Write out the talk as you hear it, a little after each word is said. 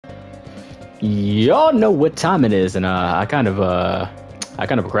Y'all know what time it is, and I kind of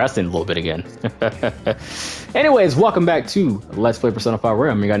procrastinated a little bit again. Anyways, welcome back to Let's Play Persona 5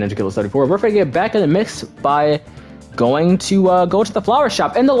 Royal. I'm your guy Ninja Killer 34. We're gonna get back in the mix by going to go to the flower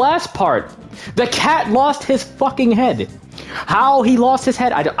shop. In the last part, the cat lost his fucking head. How he lost his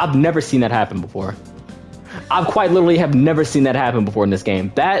head, I've never seen that happen before. I've quite literally have never seen that happen before in this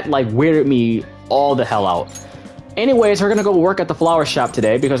game. That like weirded me all the hell out. Anyways, we're gonna go work at the flower shop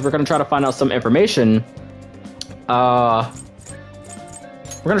today because we're gonna try to find out some information. We're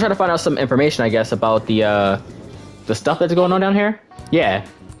gonna try to find out some information, I guess, about the stuff that's going on down here. Yeah,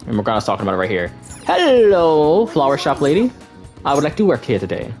 and we're gonna talking about it right here. Hello, flower shop lady. I would like to work here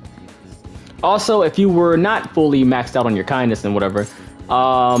today. Also, if you were not fully maxed out on your kindness and whatever,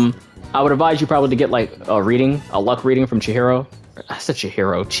 I would advise you probably to get like a reading, a luck reading from Chihiro. I said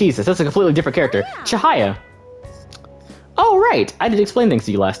Chihiro. Jesus, that's a completely different character. Yeah. Chihaya. Oh, right. I did explain things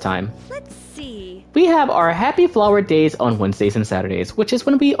to you last time. Let's see. We have our Happy Flower Days on Wednesdays and Saturdays, which is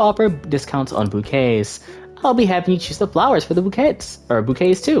when we offer discounts on bouquets. I'll be having you choose the flowers for the bouquets. Or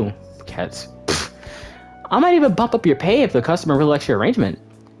bouquets too. Bouquets. Pfft. I might even bump up your pay if the customer really likes your arrangement.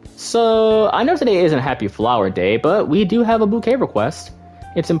 So, I know today isn't Happy Flower Day, but we do have a bouquet request.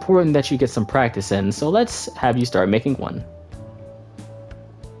 It's important that you get some practice in, so let's have you start making one.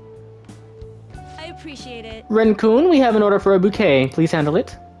 I appreciate it. Ren-kun, we have an order for a bouquet. Please handle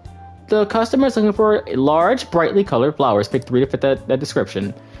it. The customer is looking for large, brightly colored flowers. Pick 3 to fit that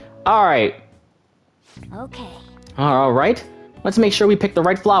description. Alright. Okay. Alright. Let's make sure we pick the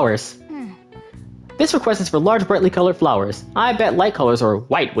right flowers. This request is for large, brightly colored flowers. I bet light colors or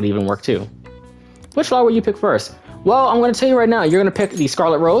white would even work too. Which flower will you pick first? Well, I'm going to tell you right now, you're going to pick the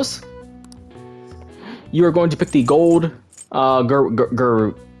Scarlet Rose. You're going to pick the Gold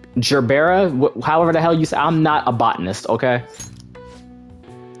Gerbera, however the hell you say. I'm not a botanist, okay?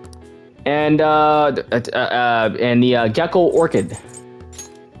 And the Gecko Orchid.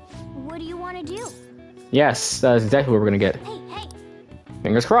 What do you want to do? Yes, that's exactly what we're going to get. Hey.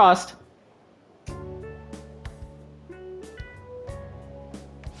 Fingers crossed.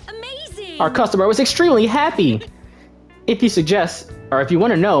 Amazing. Our customer was extremely happy. If you suggest, or if you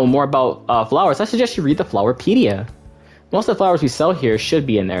want to know more about flowers, I suggest you read the Flowerpedia. Most of the flowers we sell here should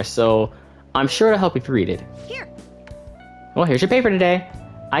be in there, so I'm sure it'll help if you read it. Here. Well, here's your paper today.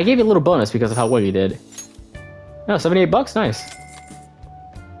 I gave you a little bonus because of how well you did. Oh, 78 bucks? Nice.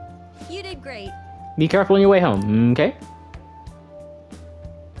 You did great. Be careful on your way home, okay?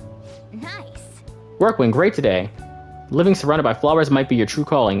 Nice. Work went great today. Living surrounded by flowers might be your true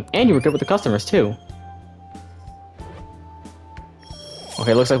calling, and you were good with the customers, too.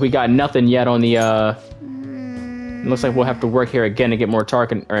 Okay, looks like we got nothing yet on the, It looks like we'll have to work here again to get more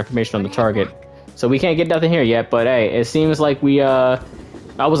target or information on the target. So we can't get nothing here yet, but hey, it seems like we, that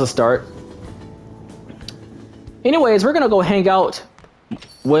was a start. Anyways, we're gonna go hang out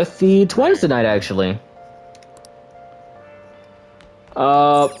with the twins tonight, actually.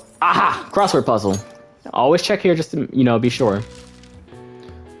 Aha! Crossword puzzle. Always check here just to, you know, be sure.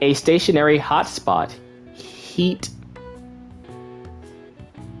 A stationary hotspot. Heat.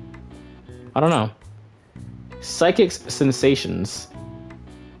 I don't know. Psychic sensations.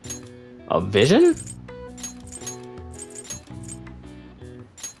 A vision?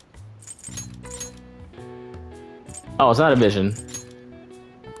 Oh, it's not a vision.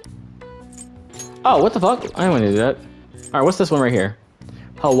 Oh, what the fuck? I don't want to do that. Alright, what's this one right here?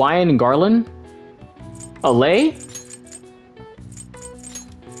 Hawaiian garland? A lei?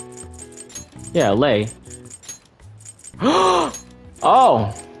 Yeah, a lei.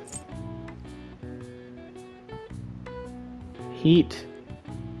 Oh! Heat.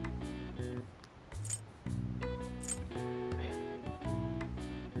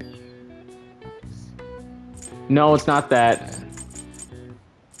 No, it's not that.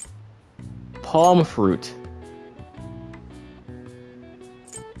 Palm fruit.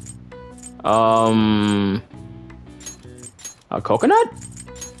 A coconut?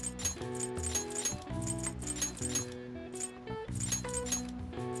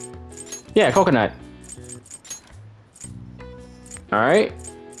 Yeah, coconut. Alright.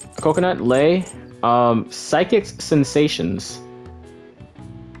 Coconut, lei. Psychic sensations.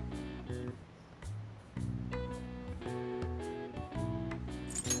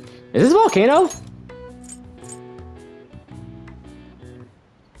 Is this a volcano?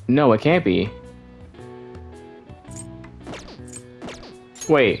 No, it can't be.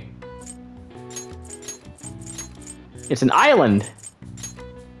 Wait. It's an island.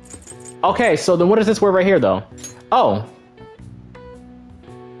 Okay, so then what is this word right here, though? Oh.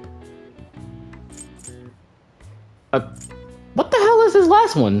 What the hell is this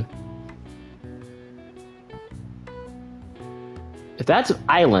last one? that's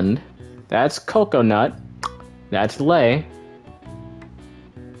Island. That's Coconut. That's Lay.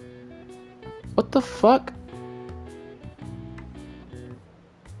 What the fuck?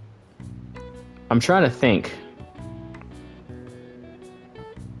 I'm trying to think.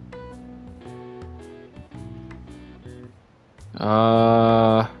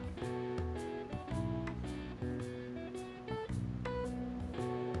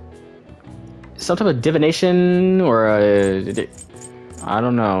 Some type of divination or I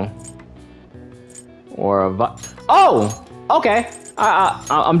don't know. Or a oh, okay.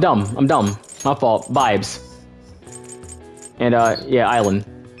 I'm dumb. I'm dumb. My fault. Vibes. And yeah, Island.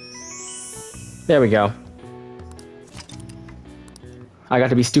 There we go. I got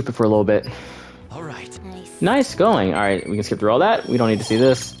to be stupid for a little bit. All right. Nice going. All right, we can skip through all that. We don't need to see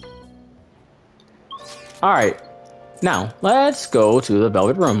this. All right. Now, let's go to the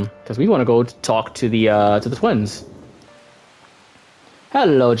Velvet Room, because we want to go talk to the twins.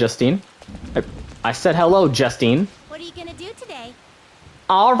 Hello, Justine. I said hello, Justine. What are you gonna do today?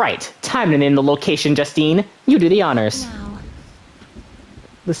 All right, time to name the location, Justine. You do the honors. No.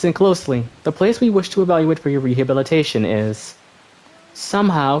 Listen closely. The place we wish to evaluate for your rehabilitation is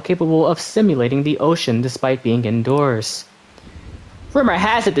somehow capable of simulating the ocean despite being indoors. Rumor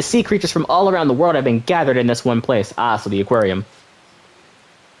has it the sea creatures from all around the world have been gathered in this one place. Ah, so the aquarium.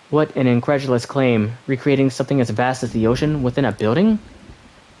 What an incredulous claim. Recreating something as vast as the ocean within a building?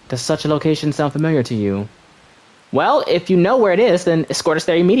 Does such a location sound familiar to you? Well, if you know where it is, then escort us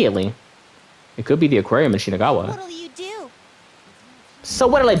there immediately. It could be the aquarium in Shinagawa. What'll you do? So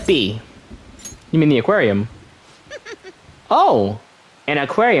what'll it be? You mean the aquarium? Oh, an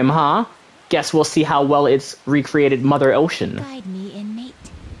aquarium, huh? Guess we'll see how well it's recreated Mother Ocean. Guide me, inmate.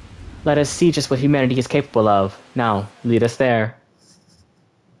 Let us see just what humanity is capable of. Now, lead us there.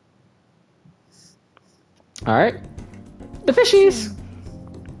 Alright. The fishies!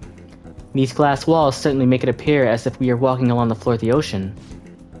 These glass walls certainly make it appear as if we are walking along the floor of the ocean.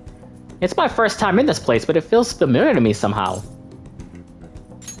 It's my first time in this place, but it feels familiar to me somehow.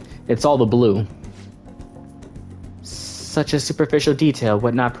 It's all the blue. Such a superficial detail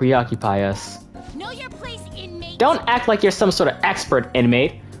would not preoccupy us. Know your place, inmate. Don't act like you're some sort of expert,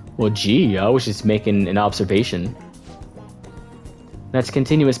 inmate. Well, gee, I was just making an observation. Let's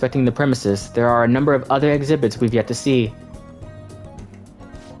continue inspecting the premises. There are a number of other exhibits we've yet to see.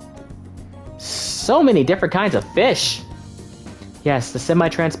 So many different kinds of fish! Yes, the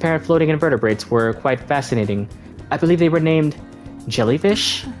semi-transparent floating invertebrates were quite fascinating. I believe they were named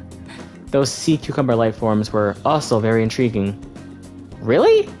jellyfish? Those sea cucumber life forms were also very intriguing.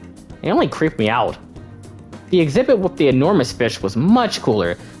 Really? They only creeped me out. The exhibit with the enormous fish was much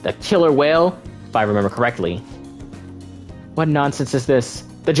cooler. The killer whale, if I remember correctly. What nonsense is this?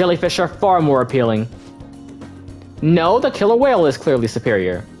 The jellyfish are far more appealing. No, the killer whale is clearly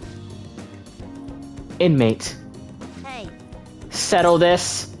superior. Inmate. Hey. Settle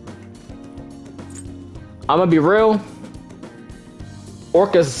this. I'm gonna be real.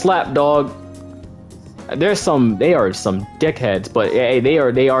 Orcas slap, dog. They are some dickheads, but hey,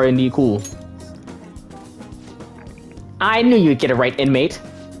 they are indeed cool. I knew you'd get it right, inmate.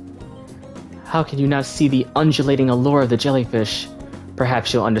 How can you not see the undulating allure of the jellyfish?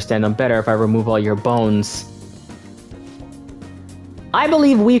 Perhaps you'll understand them better if I remove all your bones. I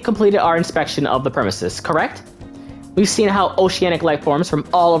believe we've completed our inspection of the premises, correct? We've seen how oceanic life forms from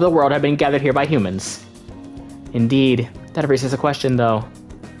all over the world have been gathered here by humans. Indeed. That raises a question, though.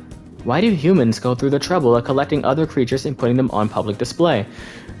 Why do humans go through the trouble of collecting other creatures and putting them on public display?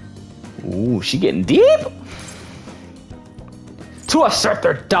 Ooh, she getting deep? To assert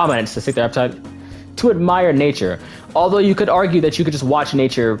their dominance, to state their appetite, to admire nature. Although you could argue that you could just watch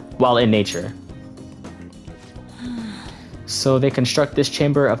nature while in nature. So they construct this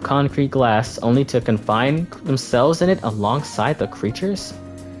chamber of concrete glass only to confine themselves in it alongside the creatures?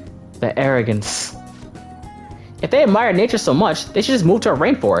 The arrogance. If they admire nature so much, they should just move to a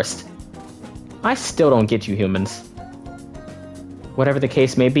rainforest. I still don't get you humans. Whatever the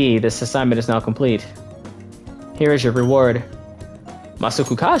case may be, this assignment is now complete. Here is your reward.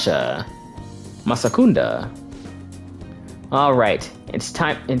 Masukukasha. Masakunda. Alright, it's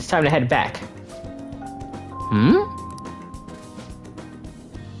time to head back.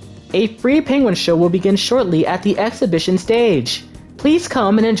 A free penguin show will begin shortly at the exhibition stage. Please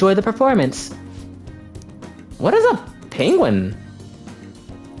come and enjoy the performance. What is a penguin?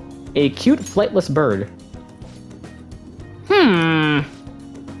 A cute flightless bird.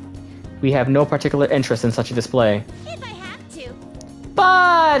 We have no particular interest in such a display. If I have to.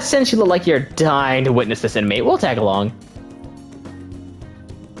 But since you look like you're dying to witness this, inmate, we'll tag along.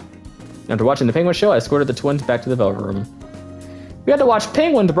 After watching the penguin show, I escorted the twins back to the Velvet Room. We had to watch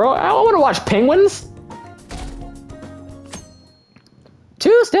penguins, bro. I don't want to watch penguins.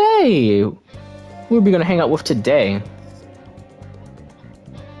 Tuesday. Who are we gonna hang out with today?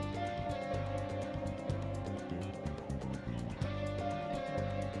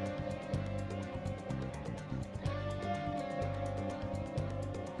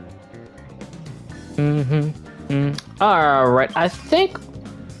 All right, I think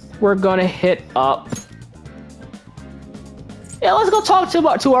we're gonna hit up. Yeah, let's go talk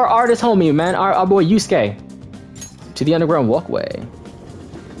to our artist homie, man, our boy Yusuke, to the underground walkway.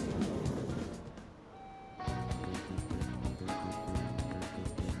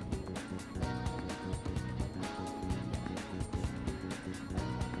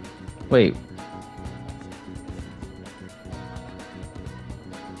 Wait.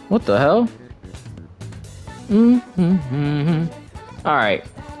 What the hell? Alright.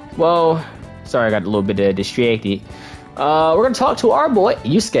 Well, sorry I got a little bit distracted. We're gonna talk to our boy,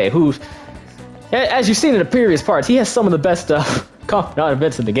 Yusuke, who, as you've seen in the previous parts, he has some of the best confidant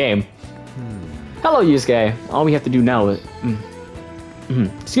events in the game. Hello, Yusuke. All we have to do now is...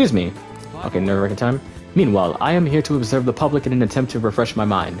 Excuse me. Okay, nerve-wracking time. Meanwhile, I am here to observe the public in an attempt to refresh my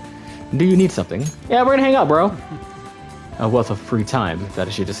mind. Do you need something? Yeah, we're gonna hang out, bro. A wealth of free time, if that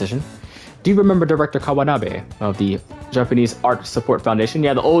is your decision. Do you remember Director Kawanabe of the Japanese Art Support Foundation?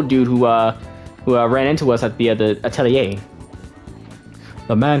 Yeah, the old dude who ran into us at the atelier.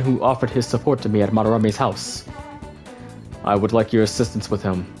 The man who offered his support to me at Madarame's house. I would like your assistance with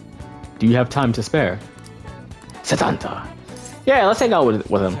him. Do you have time to spare? Setanta. Yeah, let's hang out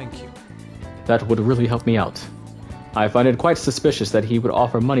with him. Thank you. That would really help me out. I find it quite suspicious that he would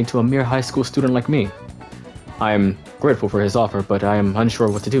offer money to a mere high school student like me. I am grateful for his offer, but I am unsure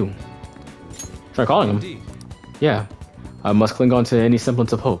what to do. Try calling him. Indeed. Yeah, I must cling on to any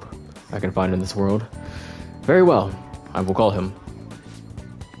semblance of hope I can find in this world. Very well, I will call him.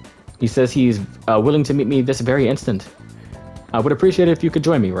 He says he's willing to meet me this very instant. I would appreciate it if you could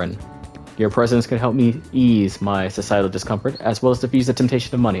join me, Ren. Your presence can help me ease my societal discomfort, as well as defuse the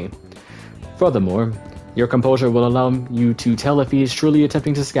temptation of money. Furthermore, your composure will allow you to tell if he is truly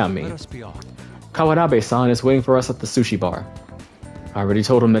attempting to scam me. Let us be off. Kawanabe-san is waiting for us at the sushi bar. I already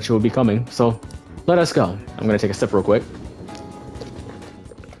told him that you will be coming, so let us go. I'm gonna take a sip real quick.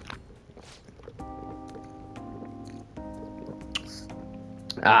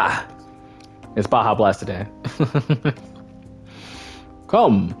 Ah, it's Baja Blast today.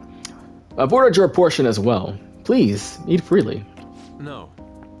 Come, I've ordered your portion as well. Please, eat freely. No.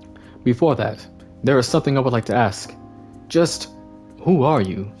 Before that, there is something I would like to ask. Just, who are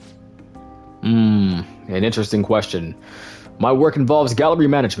you? An interesting question. My work involves gallery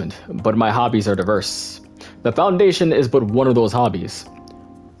management, but my hobbies are diverse. The Foundation is but one of those hobbies.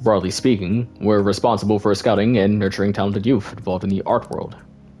 Broadly speaking, we're responsible for scouting and nurturing talented youth involved in the art world.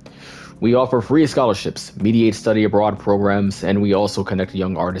 We offer free scholarships, mediate study abroad programs, and we also connect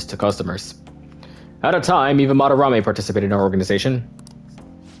young artists to customers. At a time, even Madarame participated in our organization.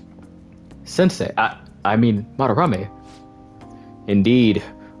 Sensei, I mean Madarame. Indeed.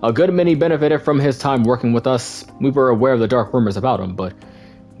 A good many benefited from his time working with us. We were aware of the dark rumors about him, but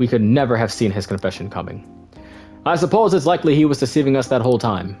we could never have seen his confession coming. I suppose it's likely he was deceiving us that whole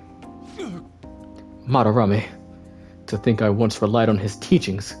time. Madarame. To think I once relied on his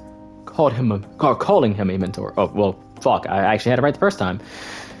teachings. Calling him a mentor. Oh, well, fuck, I actually had it right the first time.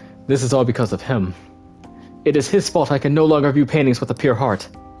 This is all because of him. It is his fault I can no longer view paintings with a pure heart.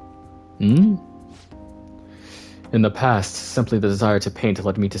 In the past, simply the desire to paint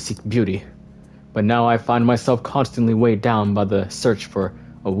led me to seek beauty. But now I find myself constantly weighed down by the search for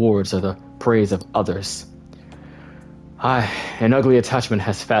awards or the praise of others. An ugly attachment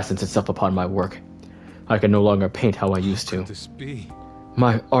has fastened itself upon my work. I can no longer paint how I used to. Could this be?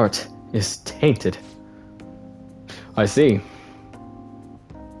 My art is tainted. I see.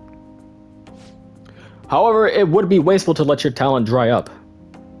 However, it would be wasteful to let your talent dry up.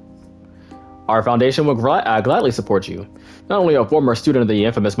 Our foundation will gladly support you. Not only a former student of the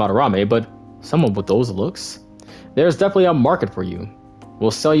infamous Madarame, but someone with those looks. There's definitely a market for you.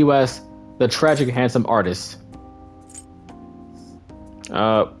 We'll sell you as the tragic handsome artist.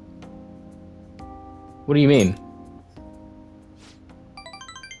 What do you mean?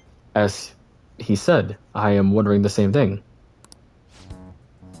 As he said, I am wondering the same thing.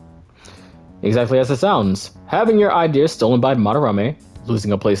 Exactly as it sounds. Having your ideas stolen by Madarame,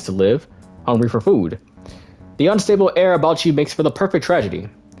 losing a place to live, hungry for food. The unstable air about you makes for the perfect tragedy.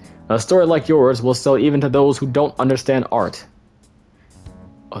 A story like yours will sell even to those who don't understand art.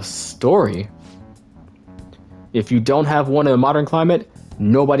 A story? If you don't have one in the modern climate,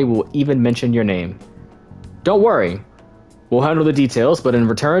 nobody will even mention your name. Don't worry. We'll handle the details, but in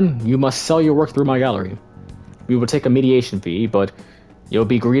return, you must sell your work through my gallery. We will take a mediation fee, but you'll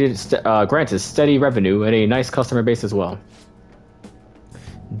be granted steady revenue and a nice customer base as well.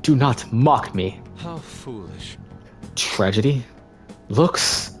 Do not mock me. How foolish. Tragedy?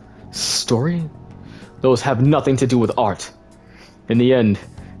 Looks? Story? Those have nothing to do with art. In the end,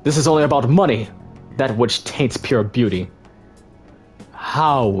 this is only about money, that which taints pure beauty.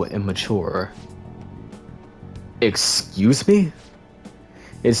 How immature. Excuse me?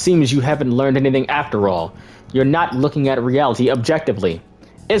 It seems you haven't learned anything after all. You're not looking at reality objectively.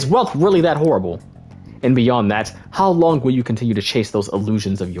 Is wealth really that horrible? And beyond that, how long will you continue to chase those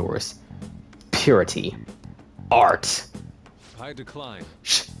illusions of yours? Purity. Art. I decline.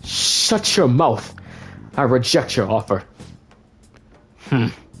 Shut your mouth. I reject your offer.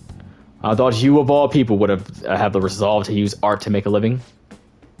 I thought you of all people would have the resolve to use art to make a living.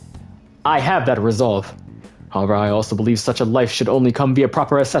 I have that resolve. However, I also believe such a life should only come via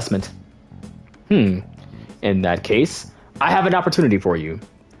proper assessment. In that case, I have an opportunity for you.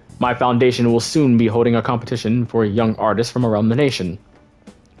 My foundation will soon be holding a competition for young artists from around the nation.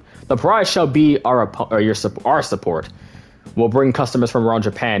 The prize shall be our support. We'll bring customers from around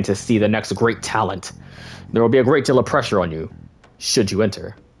Japan to see the next great talent. There will be a great deal of pressure on you, should you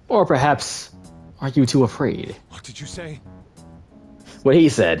enter. Or perhaps, are you too afraid? What did you say? What he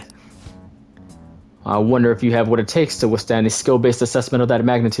said. I wonder if you have what it takes to withstand a skill-based assessment of that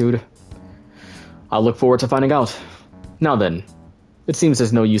magnitude. I'll look forward to finding out. Now then, it seems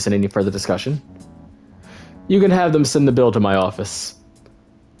there's no use in any further discussion. You can have them send the bill to my office.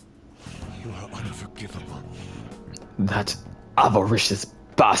 You are unforgivable. That avaricious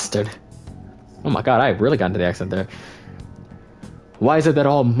bastard. Oh my god, I really got into the accent there. Why is it that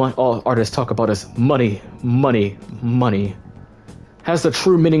all artists talk about is money, money, money? Has the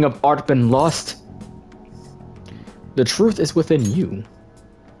true meaning of art been lost? The truth is within you.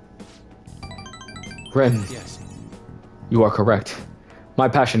 Ren, Yes. you are correct. My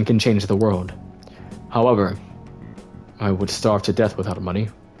passion can change the world. However, I would starve to death without money.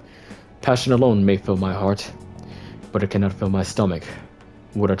 Passion alone may fill my heart, but it cannot fill my stomach.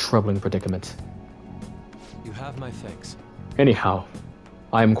 What a troubling predicament. You have my thanks. Anyhow,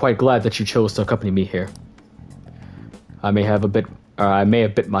 I am quite glad that you chose to accompany me here. I may have bit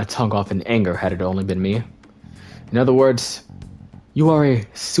my tongue off in anger had it only been me. In other words, you are a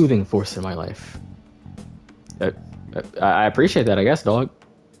soothing force in my life. I appreciate that, I guess, dog.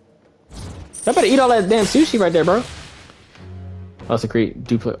 I better eat all that damn sushi right there, bro. Let's create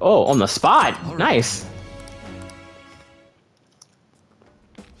duplicate. Oh, on the spot. All right. Nice.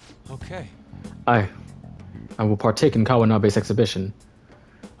 Okay. I will partake in Kawanabe's exhibition.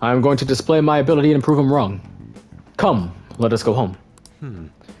 I am going to display my ability and prove him wrong. Come, let us go home.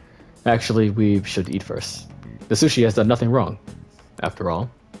 Actually, we should eat first. The sushi has done nothing wrong, after all.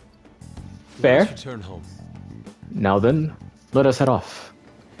 Fair? Let's return home. Now then, let us head off.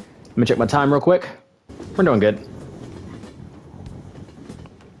 Let me check my time real quick. We're doing good.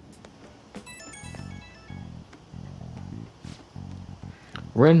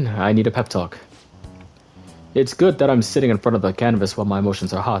 Ren, I need a pep talk. It's good that I'm sitting in front of the canvas while my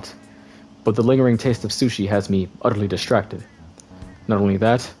emotions are hot, but the lingering taste of sushi has me utterly distracted. Not only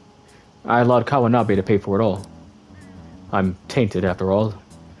that, I allowed Kawanabe to pay for it all. I'm tainted after all.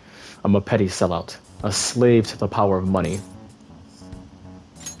 I'm a petty sellout, a slave to the power of money.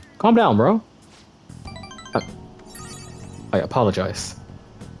 Calm down, bro. I apologize.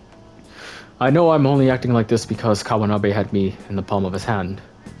 I know I'm only acting like this because Kawanabe had me in the palm of his hand.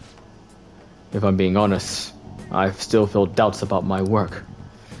 If I'm being honest, I still feel doubts about my work.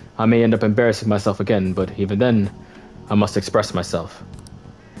 I may end up embarrassing myself again, but even then, I must express myself.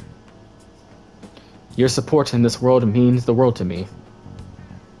 Your support in this world means the world to me.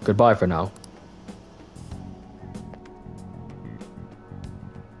 Goodbye for now.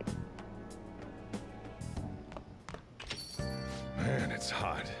 Man, it's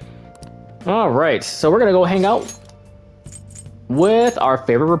hot. Alright, so we're gonna go hang out with our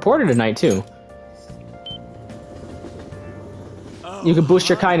favorite reporter tonight, too. You can boost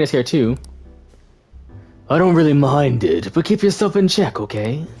your kindness here, too. I don't really mind it, but keep yourself in check,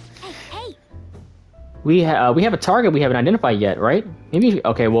 okay? Hey, We have a target we haven't identified yet, right? Maybe,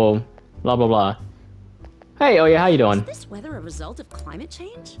 okay, well, blah, blah, blah. Hey, oh yeah, how you doing? Is this weather a result of climate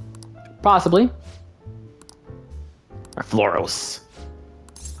change? Possibly. Our Floros.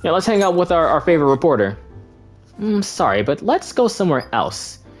 Yeah, let's hang out with our favorite reporter. Sorry, but let's go somewhere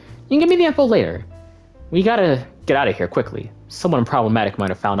else. You can give me the info later. We gotta get out of here quickly. Someone problematic might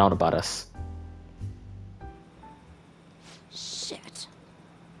have found out about us. Shit.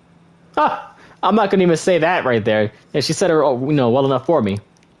 Ah! I'm not gonna even say that right there. And she said it, well enough for me.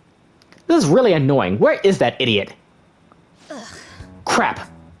 This is really annoying. Where is that idiot? Ugh. Crap.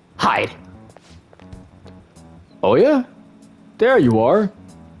 Hide. Oh yeah? There you are.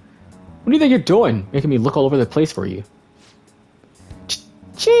 What do you think you're doing? Making me look all over the place for you.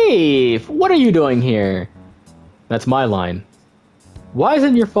 Chief, what are you doing here? That's my line. Why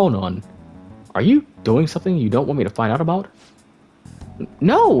isn't your phone on? Are you doing something you don't want me to find out about?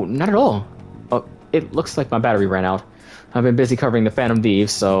 No, not at all. Oh, it looks like my battery ran out. I've been busy covering the Phantom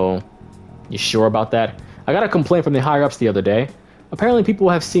Thieves, so... You sure about that? I got a complaint from the higher-ups the other day. Apparently people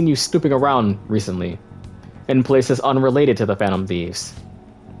have seen you snooping around recently. In places unrelated to the Phantom Thieves.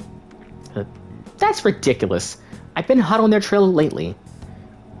 That's ridiculous. I've been hot on their trail lately.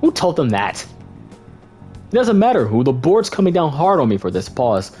 Who told them that? It doesn't matter who. The board's coming down hard on me for this.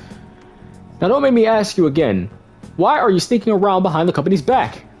 Pause. Now don't make me ask you again. Why are you sneaking around behind the company's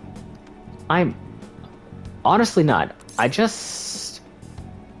back? I'm... honestly not. I just...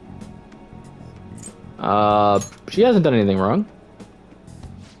 she hasn't done anything wrong.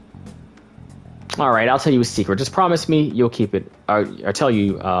 Alright, I'll tell you a secret. Just promise me you'll keep it. Or tell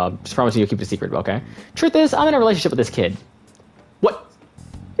you, just promise me you'll keep it a secret, okay? Truth is, I'm in a relationship with this kid. What?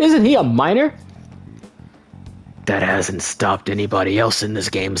 Isn't he a minor? That hasn't stopped anybody else in this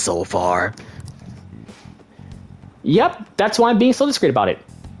game so far. Yep, that's why I'm being so discreet about it.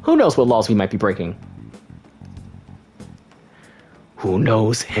 Who knows what laws we might be breaking? Who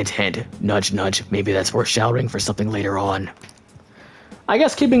knows? Hint, hint. Nudge, nudge. Maybe that's foreshadowing for something later on. I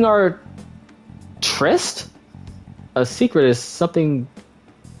guess keeping our... tryst? A secret is something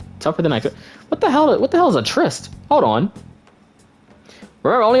tougher than I could... What the hell is a tryst? Hold on.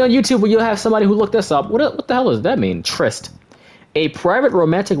 Remember, only on YouTube will you have somebody who looked this up. What the hell does that mean? Tryst. A private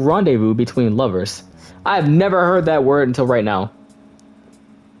romantic rendezvous between lovers. I've never heard that word until right now.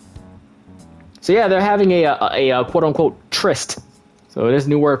 So yeah, they're having a quote-unquote tryst. So it is a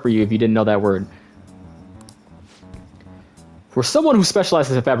new word for you if you didn't know that word. For someone who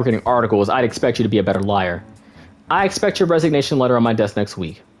specializes in fabricating articles, I'd expect you to be a better liar. I expect your resignation letter on my desk next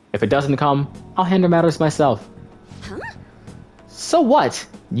week. If it doesn't come, I'll handle matters myself. Huh? So what?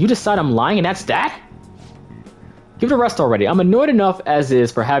 You decide I'm lying and that's that? Give it a rest already. I'm annoyed enough as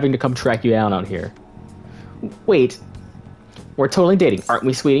is for having to come track you down out here. Wait. We're totally dating, aren't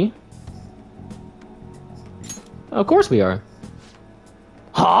we, sweetie? Of course we are.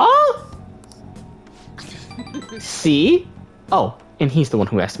 Huh? See? Oh, and he's the one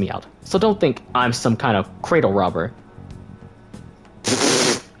who asked me out. So don't think I'm some kind of cradle robber.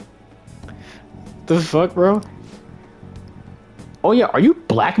 The fuck, bro? Oh yeah, are you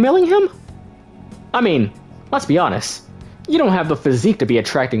blackmailing him? I mean, let's be honest. You don't have the physique to be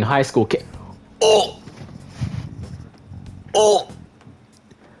attracting high school kids. Oh! Oh!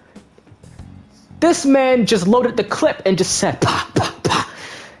 This man just loaded the clip and just said, pa, pa, pa.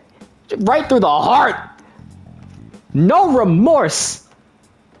 Right through the heart. No remorse.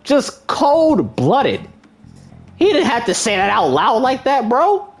 Just cold-blooded. He didn't have to say that out loud like that,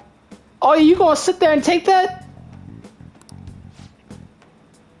 bro. Oh, you gonna sit there and take that?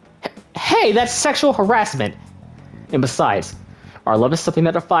 Hey, that's sexual harassment. And besides, our love is something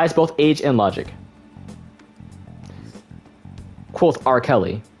that defies both age and logic. Quote R.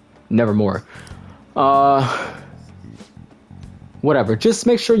 Kelly. Nevermore. Whatever. Just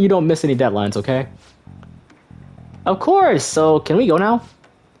make sure you don't miss any deadlines, okay? Of course. So, can we go now?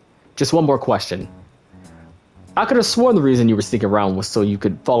 Just one more question. I could have sworn the reason you were sneaking around was so you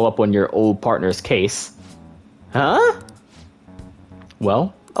could follow up on your old partner's case. Huh?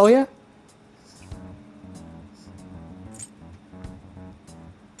 Well, oh yeah?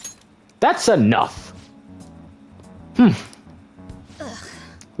 That's enough.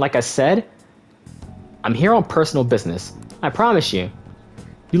 Like I said, I'm here on personal business. I promise you.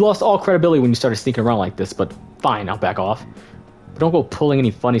 You lost all credibility when you started sneaking around like this, but fine, I'll back off. But don't go pulling any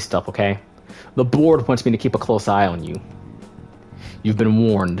funny stuff, okay? The board wants me to keep a close eye on you. You've been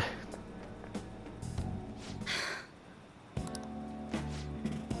warned.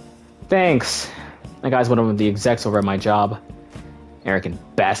 Thanks. That guy's one of the execs over at my job. Arrogant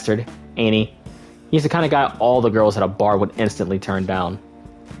bastard, ain't he? He's the kind of guy all the girls at a bar would instantly turn down.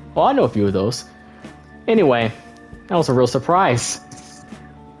 Well, I know a few of those. Anyway, that was a real surprise.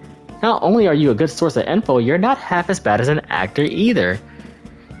 Not only are you a good source of info, you're not half as bad as an actor either.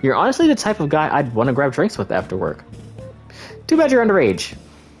 You're honestly the type of guy I'd want to grab drinks with after work. Too bad you're underage.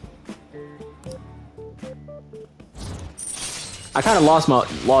 I kind of lost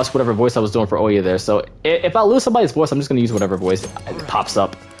whatever voice I was doing for Oya there, so if I lose somebody's voice, I'm just going to use whatever voice pops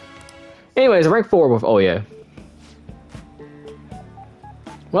up. Anyways, rank 4 with Oya.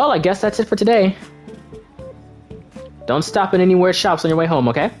 Well, I guess that's it for today. Don't stop in any weird shops on your way home,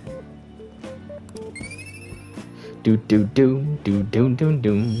 okay? Do do do do do do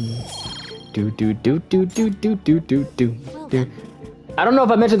do. Do do do do do do do do do. I don't know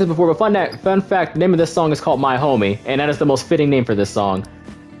if I mentioned this before, but fun fact, the name of this song is called My Homie, and that is the most fitting name for this song.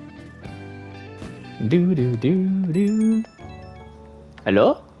 Do do do do.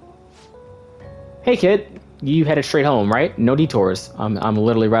 Hello? Hey kid, you headed straight home, right? No detours. I'm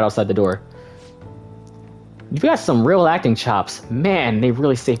literally right outside the door. You've got some real acting chops. Man, they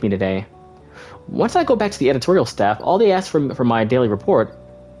really saved me today. Once I go back to the editorial staff, all they asked for my daily report.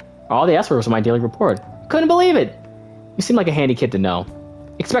 All they asked for was my daily report. Couldn't believe it. You seem like a handy kid to know.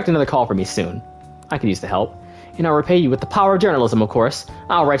 Expect another call from me soon. I could use the help. And I'll repay you with the power of journalism, of course.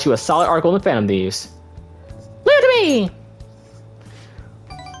 I'll write you a solid article in the Phantom Thieves. Leave it to me!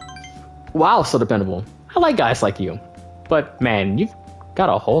 Wow, so dependable. I like guys like you. But man, you've got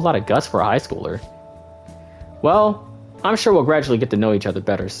a whole lot of guts for a high schooler. Well, I'm sure we'll gradually get to know each other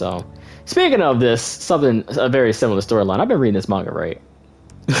better, so... Speaking of this, a very similar storyline. I've been reading this manga, right?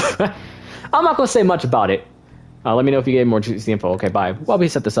 I'm not going to say much about it. Let me know if you get more juicy info. Okay, bye. While we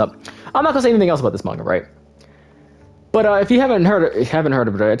set this up, I'm not going to say anything else about this manga, right? But if you haven't heard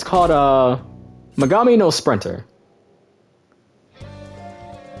of it, it's called Megami no Sprinter.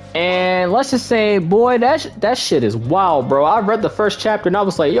 And let's just say, boy, that shit is wild, bro. I read the first chapter and I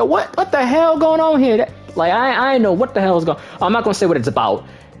was like, yo, what the hell going on here? I know what the hell is going on. I'm not going to say what it's about,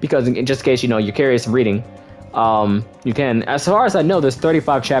 because just in case, you're curious in reading, you can. As far as I know, there's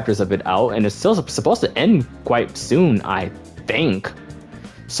 35 chapters of it out, and it's still supposed to end quite soon, I think.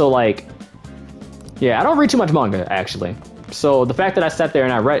 So, yeah, I don't read too much manga, actually. So the fact that I sat there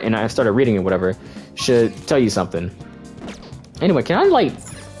and I started reading it, whatever, should tell you something. Anyway, can I,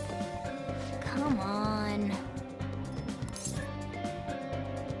 Come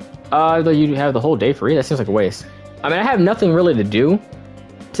on. Though you have the whole day free? That seems like a waste. I mean, I have nothing really to do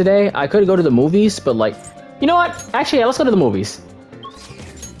today. I could go to the movies, but you know what? Actually, yeah, let's go to the movies.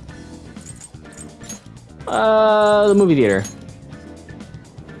 The movie theater.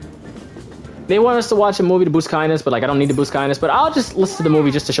 They want us to watch a movie to boost kindness, but I don't need to boost kindness, but I'll just listen to the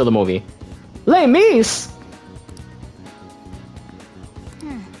movie just to show the movie. Les Mis!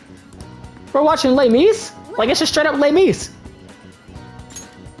 We're watching Les Mis? It's just straight up Les Mis.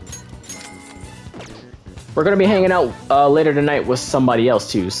 We're gonna be hanging out later tonight with somebody else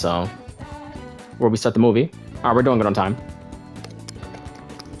too, so... Where we start the movie. Alright, we're doing it on time.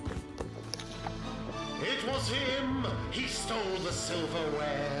 It was him. He stole the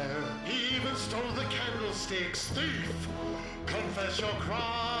silverware. He even stole the candlesticks. Thief! Confess your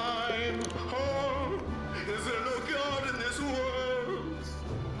crime. Oh, is there no God in this world?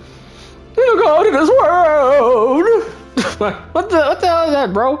 No God in this world! What the hell is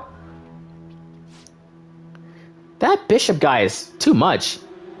that, bro? That Bishop guy is too much.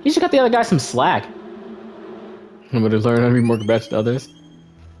 You should cut the other guy some slack. I'm gonna learn how to be more compassionate to others.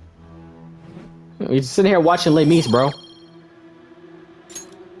 You're just sitting here watching Les Mis, bro.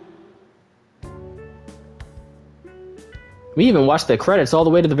 We even watched the credits all the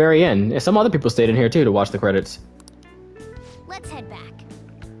way to the very end. And some other people stayed in here too to watch the credits. Let's head back.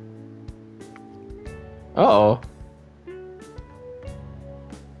 Uh-oh.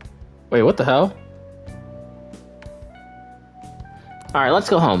 Wait, what the hell? Alright, let's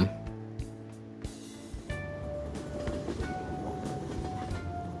go home.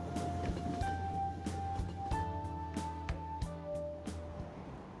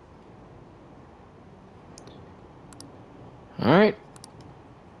 Alright.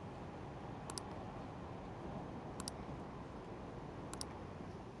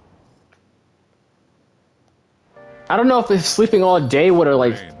 I don't know if sleeping all day would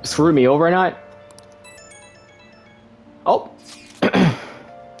have screwed me over or not. Oh.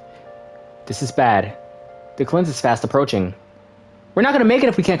 This is bad. The cleanse is fast approaching. We're not gonna make it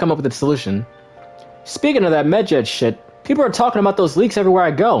if we can't come up with a solution. Speaking of that MedJet shit, people are talking about those leaks everywhere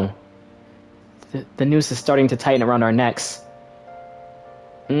I go. The noose is starting to tighten around our necks.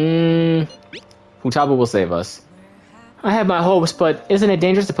 Futaba will save us. I have my hopes, but isn't it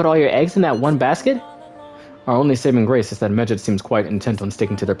dangerous to put all your eggs in that one basket? Our only saving grace is that MedJet seems quite intent on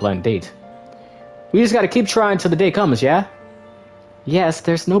sticking to their planned date. We just gotta keep trying till the day comes, yeah? Yes,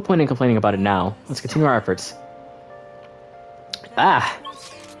 there's no point in complaining about it now. Let's continue our efforts. Well,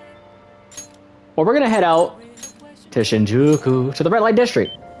 we're gonna head out to Shinjuku, to the Red Light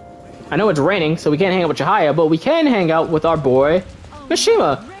District. I know it's raining, so we can't hang out with Chihaya, but we can hang out with our boy,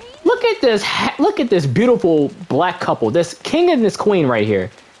 Mishima. Look at this beautiful black couple, this king and this queen right here.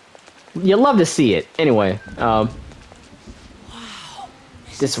 You love to see it. Anyway, Wow,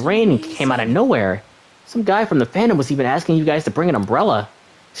 this This rain came out of nowhere. Some guy from the fandom was even asking you guys to bring an umbrella.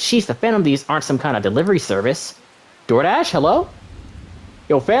 Sheesh, the Phantom Thieves aren't some kind of delivery service. DoorDash, hello?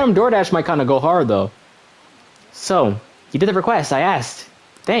 Yo, Phantom DoorDash might kind of go hard, though. So, you did the request, I asked.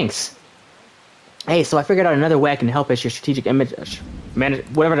 Thanks. Hey, so I figured out another way I can help as your strategic image...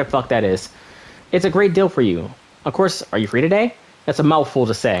 whatever the fuck that is. It's a great deal for you. Of course, are you free today? That's a mouthful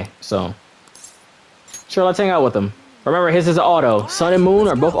to say, so... Sure, let's hang out with him. Remember, his is auto. Sun and Moon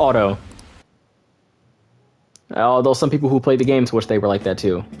are both auto. Although some people who play the games wish they were like that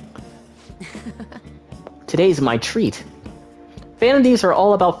too. Today's my treat. Phantom Thieves are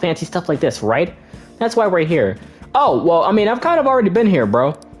all about fancy stuff like this, right? That's why we're here. Oh, well, I mean, I've kind of already been here,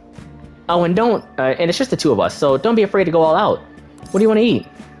 bro. Oh, and and it's just the two of us, so don't be afraid to go all out. What do you want to eat?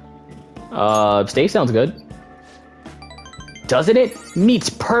 Steak sounds good. Doesn't it?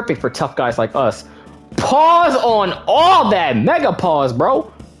 Meat's perfect for tough guys like us. Pause on all that! Mega pause,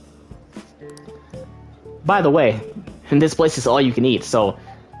 bro! By the way, this place is all you can eat, so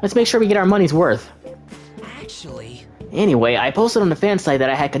let's make sure we get our money's worth. Actually... Anyway, I posted on the fan site that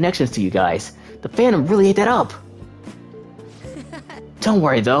I had connections to you guys. The Phantom really ate that up. Don't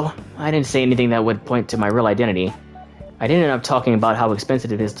worry, though. I didn't say anything that would point to my real identity. I didn't end up talking about how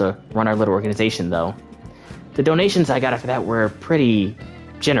expensive it is to run our little organization, though. The donations I got after that were pretty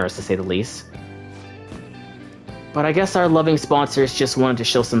generous, to say the least. But I guess our loving sponsors just wanted to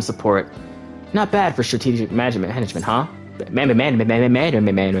show some support. Not bad for strategic management, huh? Brandon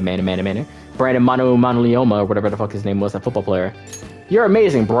Manolioma, or whatever the fuck his name was, that football player. You're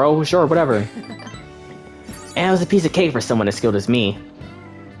amazing, bro. Sure, whatever. And it was a piece of cake for someone as skilled as me.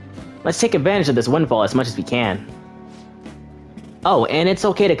 Let's take advantage of this windfall as much as we can. Oh, and it's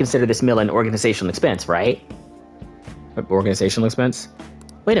okay to consider this meal an organizational expense, right? Organizational expense?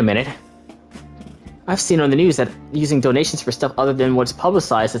 Wait a minute. I've seen on the news that using donations for stuff other than what's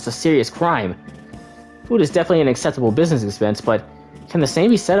publicized is a serious crime. Food is definitely an acceptable business expense, but can the same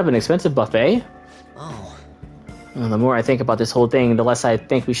be said of an expensive buffet? Oh. Well, the more I think about this whole thing, the less I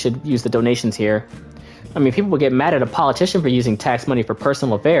think we should use the donations here. I mean, people will get mad at a politician for using tax money for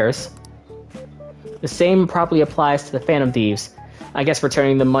personal affairs. The same probably applies to the Phantom Thieves. I guess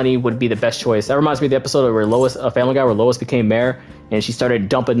returning the money would be the best choice. That reminds me of the episode where Lois, Family Guy, where Lois became mayor, and she started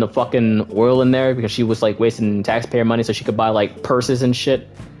dumping the fucking oil in there because she was like wasting taxpayer money so she could buy like purses and shit.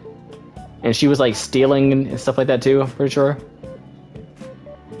 And she was like stealing and stuff like that too, I'm pretty sure.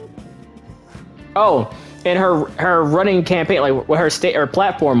 Oh, and her running campaign, like what her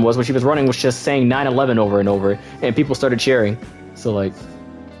platform was when she was running, was just saying 9/11 over and over, and people started cheering. So like,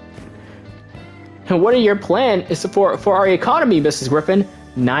 and what are your plans for our economy, Mrs. Griffin?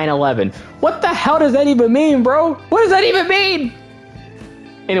 9/11. What the hell does that even mean, bro? What does that even mean?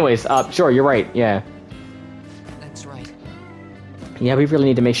 Anyways, sure, you're right. Yeah. That's right. Yeah, we really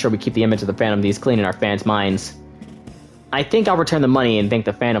need to make sure we keep the image of the Phantom Thieves clean in our fans' minds. I think I'll return the money and thank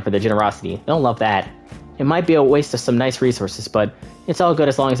the Phantom for their generosity. They'll love that. It might be a waste of some nice resources, but it's all good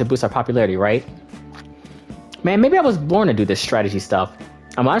as long as it boosts our popularity, right? Man, maybe I was born to do this strategy stuff.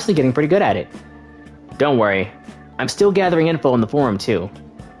 I'm honestly getting pretty good at it. Don't worry. I'm still gathering info in the forum, too.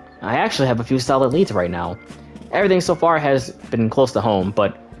 I actually have a few solid leads right now. Everything so far has been close to home,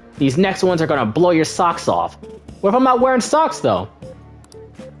 but these next ones are gonna blow your socks off. What if I'm not wearing socks, though?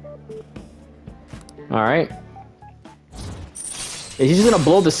 Alright. Is he just gonna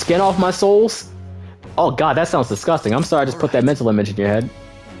blow the skin off my soles? Oh god, that sounds disgusting. I'm sorry I just put that mental image in your head.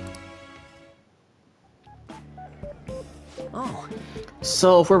 Oh.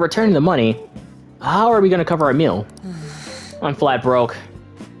 So, if we're returning the money, how are we gonna cover our meal? I'm flat broke.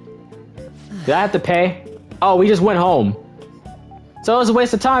 Did I have to pay? Oh, we just went home. So it was a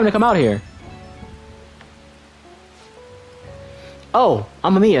waste of time to come out here. Oh,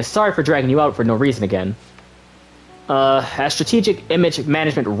 I'm Amamiya. Sorry for dragging you out for no reason again. As strategic image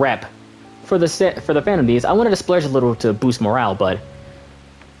management rep for the Phantom Thieves, I wanted to splurge a little to boost morale, but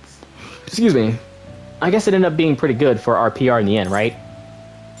excuse me, I guess it ended up being pretty good for our PR in the end, right?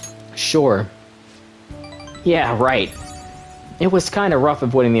 Sure. Yeah, right. It was kind of rough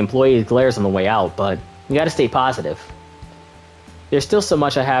avoiding the employee glares on the way out, but you gotta stay positive. There's still so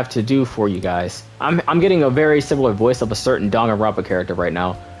much I have to do for you guys. I'm getting a very similar voice of a certain Danganronpa character right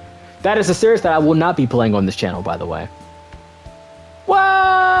now. That is a series that I will not be playing on this channel, by the way.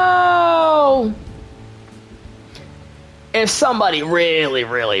 Whoa! If somebody really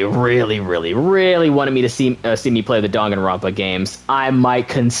wanted me to see me play the Danganronpa games, I might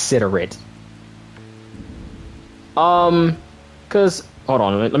consider it. Cause hold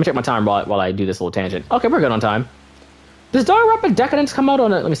on, let me check my time while I do this little tangent. Okay, we're good on time. Does Danganronpa Decadence come out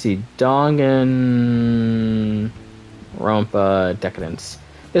on it? Let me see. Danganronpa Decadence.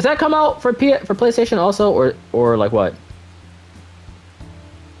 Does that come out for PlayStation also, or like what?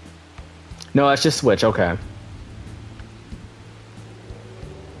 No, that's just Switch. Okay.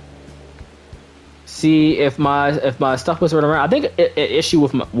 See if my stuff was running around. I think an issue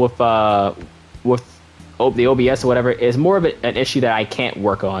with the OBS or whatever is more of an issue that I can't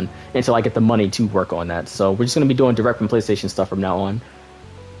work on until I get the money to work on that. So we're just gonna be doing direct from PlayStation stuff from now on.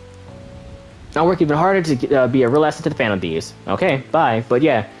 I'll work even harder to be a real asset to the fan of these. Okay, bye. But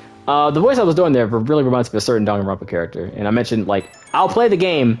yeah, the voice I was doing there really reminds me of a certain Danganronpa character. And I mentioned, like, I'll play the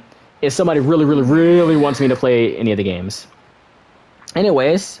game if somebody really wants me to play any of the games.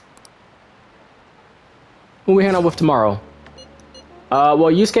 Anyways, who we hang out with tomorrow? Well,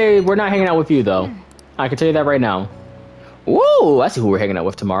 Yusuke, we're not hanging out with you, though. I can tell you that right now. Whoa, I see who we're hanging out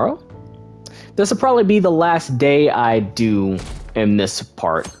with tomorrow. This will probably be the last day I do in this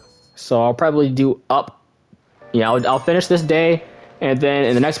part. So I'll probably do up. Yeah, I'll finish this day, and then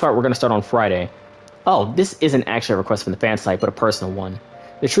in the next part, we're going to start on Friday. Oh, this isn't actually a request from the fan site, but a personal one.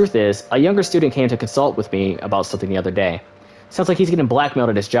 The truth is, a younger student came to consult with me about something the other day. Sounds like he's getting blackmailed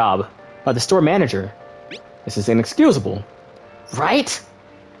at his job by the store manager. This is inexcusable. Right?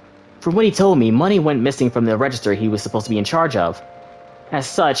 From what he told me, money went missing from the register he was supposed to be in charge of. As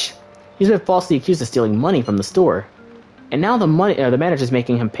such, he's been falsely accused of stealing money from the store. And now the manager's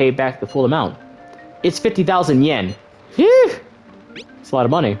making him pay back the full amount. It's 50,000 yen. Phew! It's a lot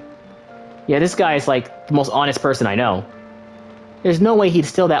of money. Yeah, this guy is like the most honest person I know. There's no way he'd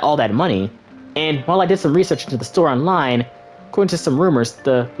steal all that money. And while I did some research into the store online, according to some rumors,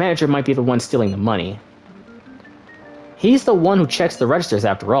 the manager might be the one stealing the money. He's the one who checks the registers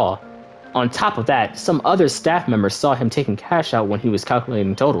after all. On top of that, some other staff members saw him taking cash out when he was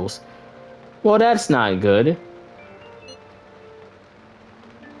calculating totals. Well, that's not good.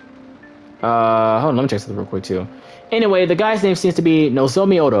 Hold on, let me check something real quick too. Anyway, the guy's name seems to be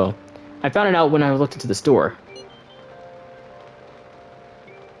Nozomi Odo. I found it out when I looked into the store.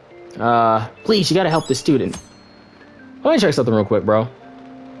 Please, you gotta help this student. Let me check something real quick, bro.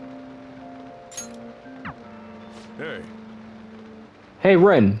 Hey. Hey,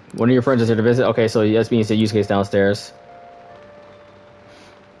 Ren. One of your friends is here to visit. Okay, so that's being said Yusuke's downstairs.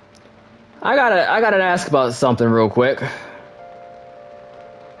 I gotta ask about something real quick.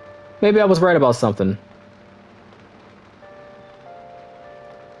 Maybe I was right about something.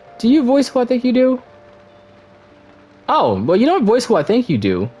 Do you voice who I think you do? Oh, well, you don't voice who I think you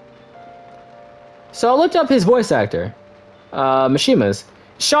do. So I looked up his voice actor. Mishima's.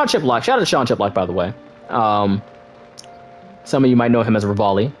 Sean Chiplock. Shout out to Sean Chiplock, by the way. Some of you might know him as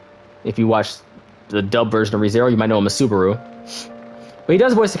Rivali. If you watch the dub version of ReZero, you might know him as Subaru. But he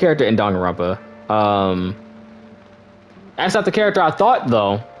does voice the character in Danganronpa. That's not the character I thought,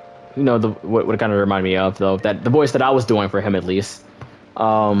 though. You know, what it kind of reminded me of, though. That the voice that I was doing for him, at least.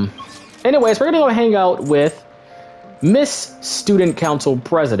 Anyways, we're gonna go hang out with Miss Student Council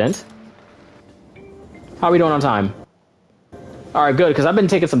President. How are we doing on time? Alright, good, because I've been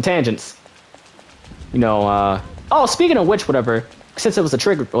taking some tangents. You know, oh, speaking of which, whatever, since it was a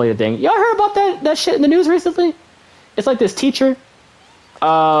Trig-related thing, y'all heard about that shit in the news recently? It's like this teacher,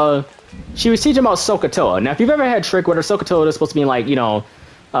 she was teaching about SOHCAHTOA. Now, if you've ever had Trig, whether SOHCAHTOA is supposed to be like, you know,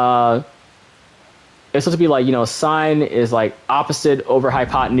 it's supposed to be like, you know, sine is like opposite over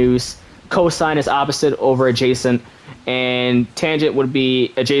hypotenuse, cosine is opposite over adjacent, and tangent would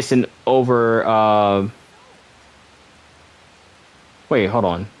be adjacent over, wait, hold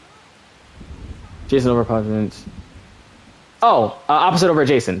on. Adjacent over hypotenuse. Oh, opposite over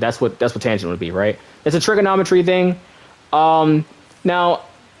adjacent. That's what tangent would be, right? It's a trigonometry thing. Now,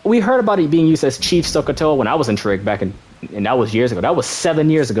 we heard about it being used as Chief SOHCAHTOA when I was in Trig back in, and that was years ago. That was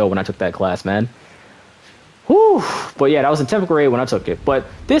 7 years ago when I took that class, man. Whew. But yeah, that was in 10th grade when I took it. But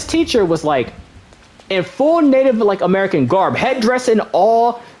this teacher was like in full Native like American garb, headdress and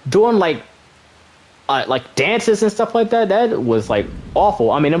all, doing like dances and stuff like that. That was like awful.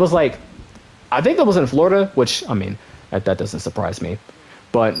 I mean, it was like, I think that was in Florida, which, I mean, that doesn't surprise me.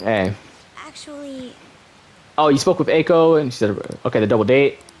 But hey. Actually... Oh, you spoke with Eiko, and she said, okay, the double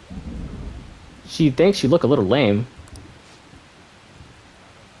date. She thinks you look a little lame.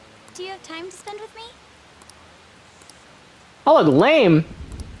 Do you have time to spend with me? I look lame?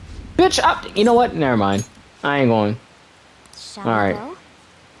 Bitch, you know what? Never mind. I ain't going. Shall Alright. we go?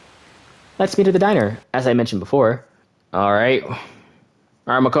 Let's meet at the diner, as I mentioned before. Alright. Alright,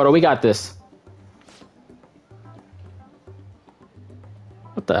 Makoto, we got this.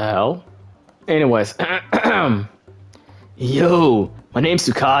 What the hell? Anyways. Yo, my name's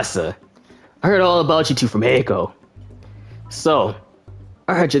Tsukasa. I heard all about you two from Eiko. So,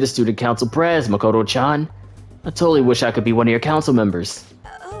 I heard you're the student council pres, Makoto-chan. I totally wish I could be one of your council members.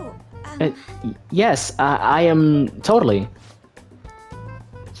 Yes, I am totally.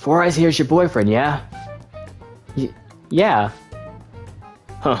 Four Eyes here's your boyfriend, yeah? Yeah.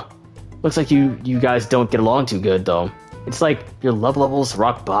 Huh. Looks like you guys don't get along too good, though. It's like your love level's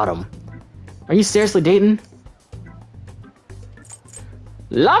rock bottom. Are you seriously dating?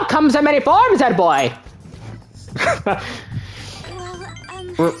 Love comes in many forms, that boy!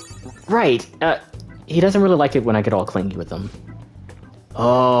 Right. He doesn't really like it when I get all clingy with him.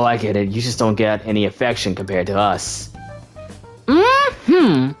 Oh, I get it. You just don't get any affection compared to us.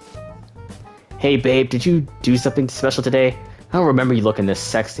 Hey, babe, did you do something special today? I don't remember you looking this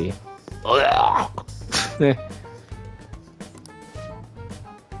sexy. Oh,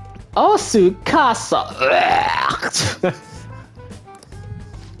 Tsukasa.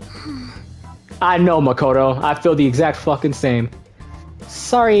 I know, Makoto. I feel the exact fucking same.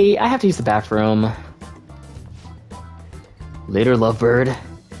 Sorry, I have to use the bathroom. Later, lovebird.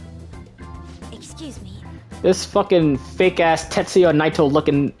 Excuse me. This fucking fake-ass Tetsuya Naito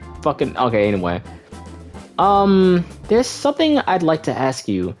looking fucking... Okay, anyway. There's something I'd like to ask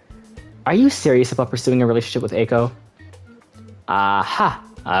you. Are you serious about pursuing a relationship with Eiko? Aha!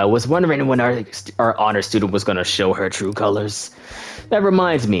 I was wondering when our honor student was gonna show her true colors. That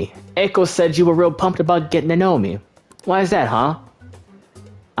reminds me, Eiko said you were real pumped about getting to know me. Why is that, huh?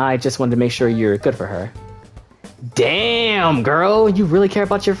 I just wanted to make sure you're good for her. Damn, girl, you really care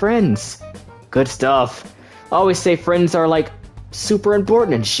about your friends. Good stuff. I always say friends are like super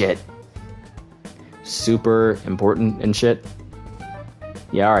important and shit. Super important and shit?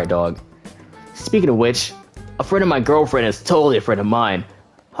 Yeah, alright, dog. Speaking of which, a friend of my girlfriend is totally a friend of mine.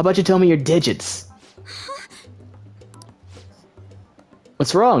 How about you tell me your digits?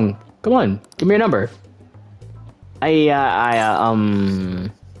 What's wrong? Come on, give me your number.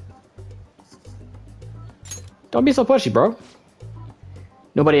 Don't be so pushy, bro.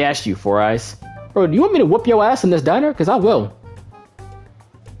 Nobody asked you, Four Eyes. Bro, do you want me to whoop your ass in this diner? Because I will.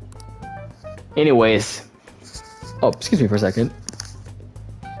 Anyways. Oh, excuse me for a second.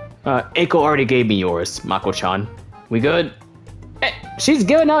 Eiko already gave me yours, Mako-chan. We good? Hey, she's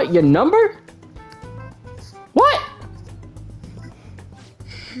giving out your number? What?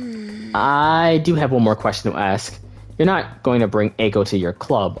 I do have one more question to ask. You're not going to bring Eiko to your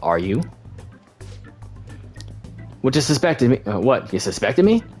club, are you? What, you suspected me? What, you suspected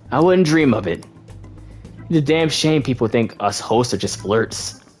me? I wouldn't dream of it. It's a damn shame people think us hosts are just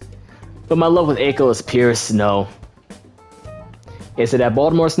flirts. But my love with Eiko is pure snow. Is it that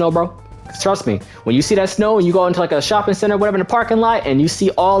Baltimore snow, bro? 'Cause trust me, when you see that snow and you go into like a shopping center or whatever in the parking lot and you see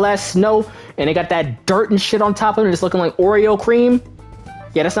all that snow and they got that dirt and shit on top of it, it's looking like Oreo cream.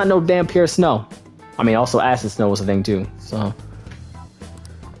 Yeah, that's not no damn pure snow. I mean, also acid snow was a thing too, so.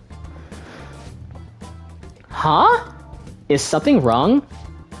 Huh? Is something wrong?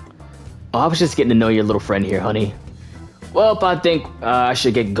 Oh, I was just getting to know your little friend here, honey. Well, I think I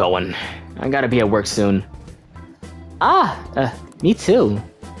should get going. I gotta be at work soon. Me too.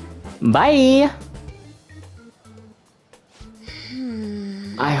 Bye!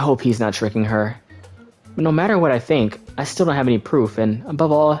 I hope he's not tricking her. But no matter what I think, I still don't have any proof, and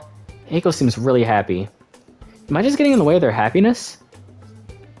above all, Eiko seems really happy. Am I just getting in the way of their happiness?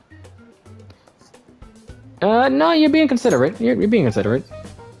 No, you're being considerate. You're being considerate.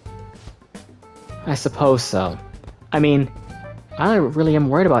 I suppose so. I mean, I really am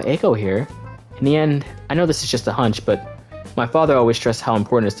worried about Eiko here. In the end, I know this is just a hunch, but my father always stressed how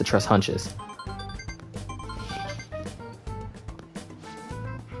important it is to trust hunches.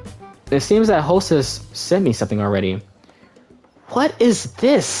 It seems that Hostess sent me something already. What is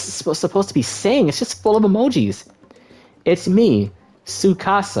this supposed to be saying? It's just full of emojis. It's me,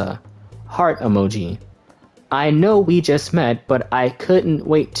 Tsukasa, heart emoji. I know we just met, but I couldn't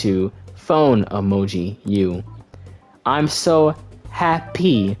wait to phone emoji you. I'm so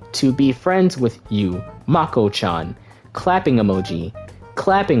happy to be friends with you, Mako-chan. Clapping emoji,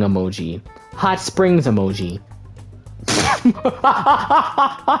 hot springs emoji.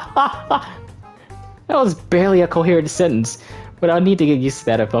 That was barely a coherent sentence, but I'll need to get used to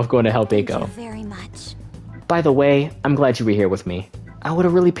that if I'm going to help Eiko. Thank you very much. By the way, I'm glad you were here with me. I would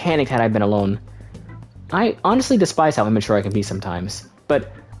have really panicked had I been alone. I honestly despise how immature I can be sometimes,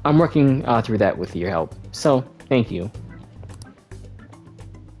 but I'm working through that with your help, so thank you.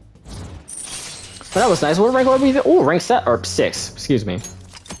 Well, that was nice. What rank are we? Oh, rank 6. Excuse me.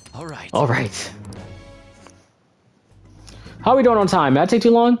 All right. All right. How are we doing on time? Did I take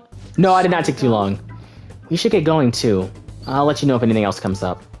too long? No, I did not take too long. We should get going too. I'll let you know if anything else comes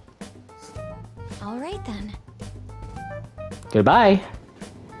up. All right then. Goodbye.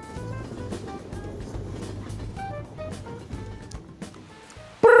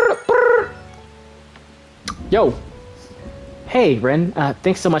 Yo! Hey, Ren.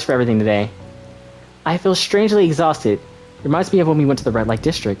 Thanks so much for everything today. I feel strangely exhausted. Reminds me of when we went to the Red Light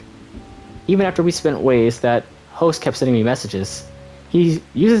District. Even after we spent ways, that host kept sending me messages. He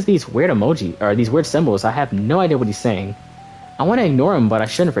uses these weird emoji, or these weird symbols. I have no idea what he's saying. I want to ignore him, but I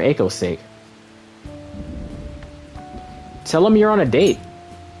shouldn't for Eiko's sake. Tell him you're on a date.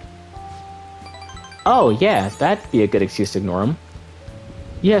 Oh, yeah, that'd be a good excuse to ignore him.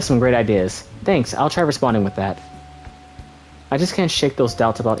 You have some great ideas. Thanks, I'll try responding with that. I just can't shake those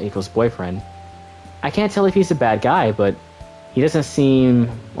doubts about Eiko's boyfriend. I can't tell if he's a bad guy, but he doesn't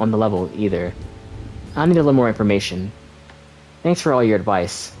seem on the level either. I'll need a little more information. Thanks for all your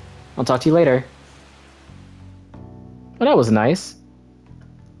advice. I'll talk to you later. Well, that was nice.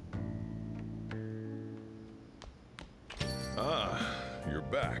 Ah, you're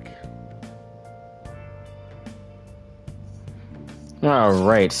back.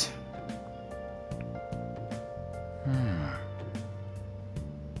 Alright.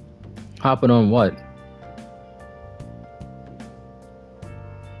 Hopping on what?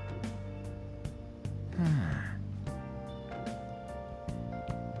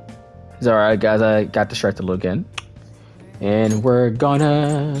 It's alright, guys. I got distracted a little again. And we're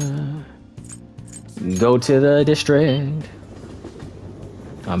gonna go to the district.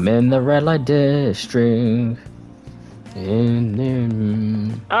 I'm in the Red Light District.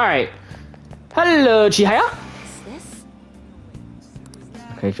 Alright. Hello, Chihaya. Is this?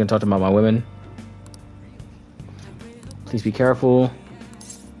 Okay, you can talk about my women. Please be careful.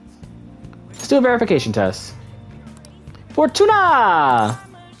 Let's do a verification test. Fortuna!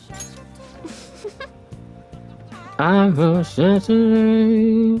 I was just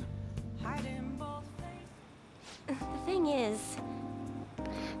The thing is,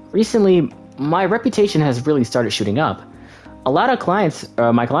 recently, my reputation has really started shooting up. A lot of clients,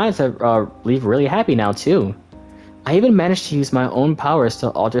 my clients have leave really happy now too. I even managed to use my own powers to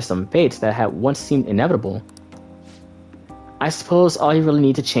alter some fates that had once seemed inevitable. I suppose all you really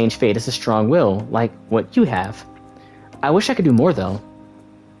need to change fate is a strong will, like what you have. I wish I could do more though.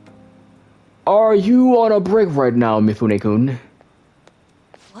 Are you on a break right now, Mifune-kun?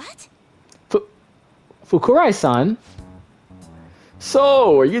 what? Fukurai-san?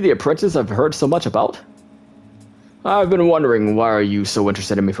 So, are you the apprentice I've heard so much about? I've been wondering, why are you so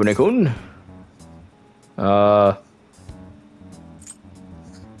interested in Mifune-kun?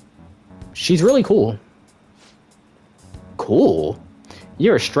 She's really cool. Cool?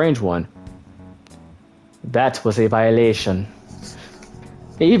 You're a strange one. That was a violation.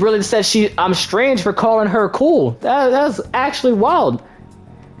 He really said I'm strange for calling her cool. That's actually wild.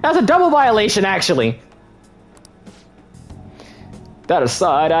 That's a double violation, actually. That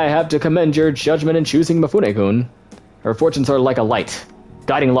aside, I have to commend your judgment in choosing Mifune-kun. Her fortunes are like a light,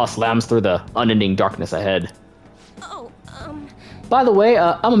 guiding lost lambs through the unending darkness ahead. Oh, By the way,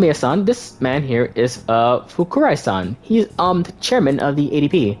 Amamiya-san, this man here is Fukurai-san. He's the chairman of the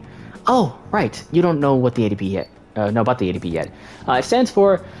ADP. Oh, right. You don't know what the ADP yet. Know about the ADP yet. It stands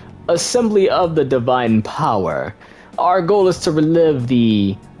for Assembly of the Divine Power. Our goal is to relieve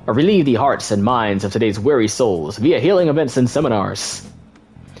the hearts and minds of today's weary souls via healing events and seminars.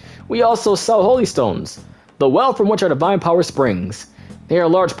 We also sell holy stones, the well from which our divine power springs. They are a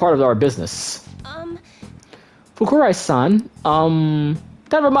large part of our business. Fukurai-san,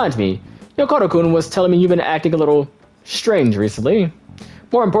 that reminds me. Yokoro-kun was telling me you've been acting a little strange recently.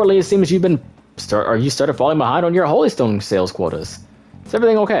 More importantly, it seems you started falling behind on your holy stone sales quotas. Is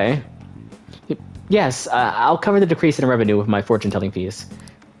everything okay? Yes, I'll cover the decrease in revenue with my fortune-telling fees.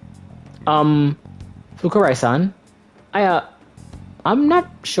 Fukurai-san, I'm not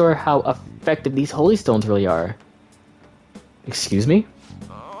sure how effective these holy stones really are. Excuse me?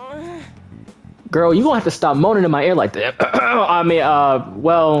 Girl, you gonna have to stop moaning in my ear like that. I mean,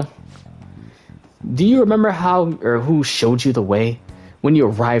 well... Do you remember how or who showed you the way when you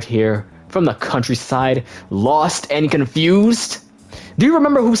arrived here from the countryside, lost and confused? Do you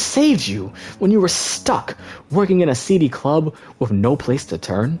remember who saved you when you were stuck working in a seedy club with no place to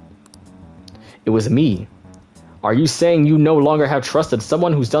turn? It was me. Are you saying you no longer have trust in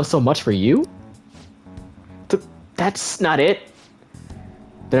someone who's done so much for you? That's not it.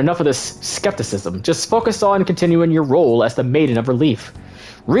 Then enough of this skepticism. Just focus on continuing your role as the Maiden of Relief.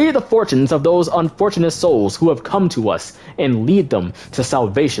 Read the fortunes of those unfortunate souls who have come to us and lead them to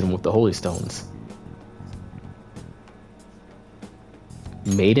salvation with the Holy Stones.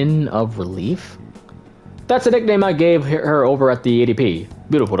 Maiden of Relief? That's a nickname I gave her over at the ADP.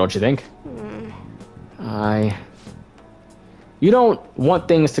 Beautiful, don't you think? You don't want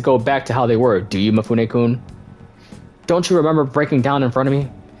things to go back to how they were, do you, Mifune-kun? Don't you remember breaking down in front of me?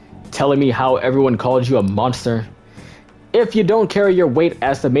 telling me how everyone called you a monster. If you don't carry your weight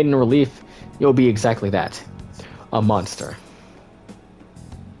as the maiden relief, you'll be exactly that. A monster.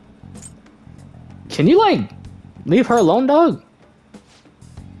 Can you, like, leave her alone, dog?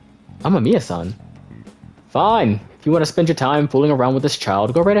 I'm a Mia-san. Fine. If you want to spend your time fooling around with this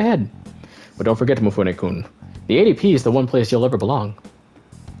child, go right ahead. But don't forget, Mifune-kun. The ADP is the one place you'll ever belong.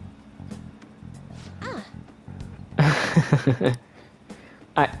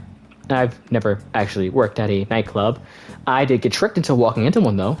 I've never actually worked at a nightclub. I did get tricked into walking into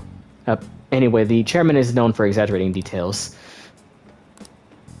one, though. Anyway, the chairman is known for exaggerating details.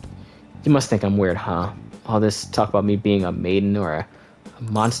 You must think I'm weird, huh? All this talk about me being a maiden or a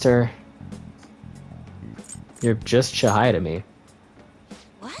monster. You're just shy to me.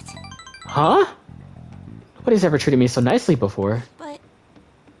 What? Huh? Nobody's ever treated me so nicely before. But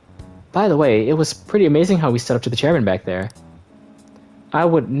By the way, it was pretty amazing how we stood up to the chairman back there. I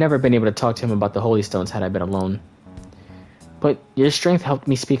would never been able to talk to him about the Holy Stones had I been alone. But your strength helped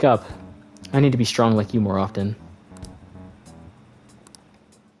me speak up. I need to be strong like you more often.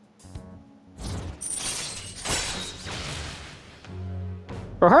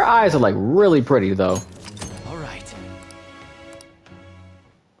 Bro, her eyes are like really pretty though. All right.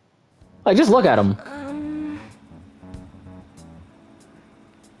 Like, just look at them.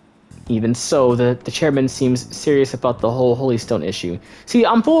 Even so, the chairman seems serious about the whole Holy Stone issue. See,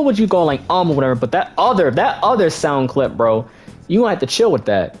 I'm full with you going like or whatever, but that other sound clip, bro, you gonna have to chill with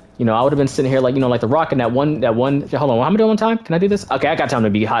that. You know, I would have been sitting here like, you know, like The Rock in that one. Hold on, how am I doing one time? Can I do this? Okay, I got time to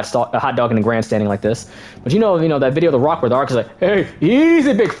be hot dogging and grandstanding like this. But you know that video of The Rock where The Rock is like, hey,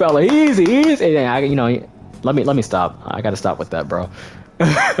 easy, big fella, easy. And let me stop. I gotta stop with that, bro.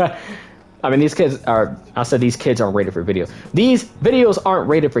 I mean, these kids are. I said these kids aren't rated for video. These videos aren't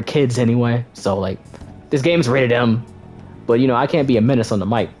rated for kids anyway. So like, this game's rated M. But you know, I can't be a menace on the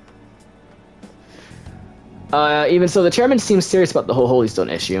mic. Even so, the chairman seems serious about the whole Holy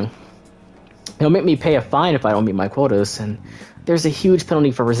Stone issue. He'll make me pay a fine if I don't meet my quotas, and there's a huge penalty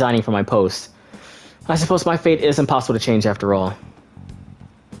for resigning from my post. I suppose my fate is impossible to change after all.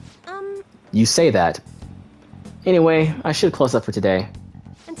 You say that. Anyway, I should close up for today.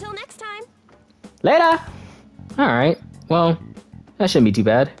 until next time. Later! Alright, well, that shouldn't be too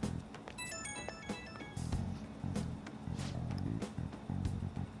bad.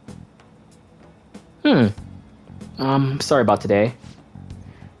 Sorry about today.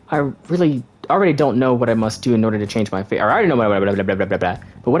 I already don't know what I must do in order to change my fate. I already know what blah, blah, blah, blah, blah, blah.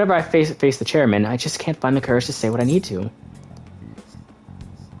 But whenever I face the chairman, I just can't find the courage to say what I need to.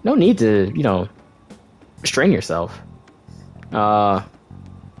 No need to, restrain yourself. Oh,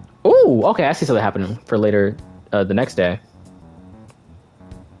 okay, I see something happening for later, the next day.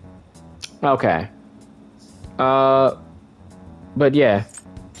 Okay. But yeah,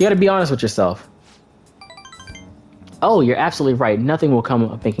 you gotta be honest with yourself. Oh, you're absolutely right. Nothing will come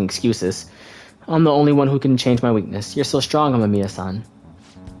of making excuses. I'm the only one who can change my weakness. You're so strong, Amamiya-san.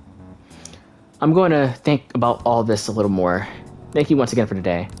 I'm going to think about all this a little more. Thank you once again for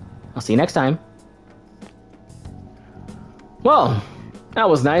today. I'll see you next time. Well, that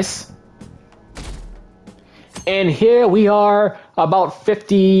was nice. And here we are, about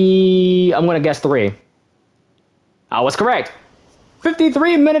 50... I'm going to guess 3. I was correct.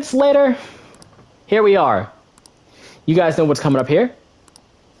 53 minutes later, here we are. You guys know what's coming up here?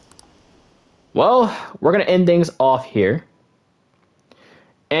 Well, we're going to end things off here.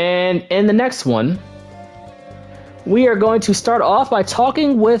 And in the next one, we are going to start off by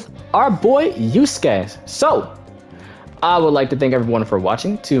talking with our boy Yusuke. So, I would like to thank everyone for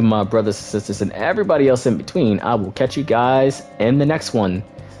watching. To my brothers and sisters and everybody else in between, I will catch you guys in the next one.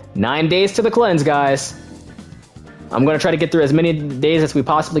 9 days to the cleanse, guys. I'm going to try to get through as many days as we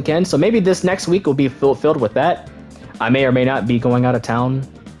possibly can. So maybe this next week will be filled with that. I may or may not be going out of town,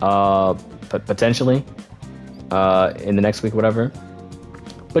 potentially, in the next week, whatever.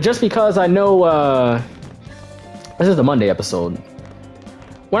 But just because I know, this is the Monday episode.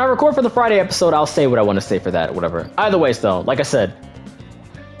 When I record for the Friday episode, I'll say what I want to say for that, or whatever. Either way, though, like I said,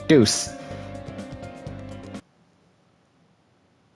 deuce.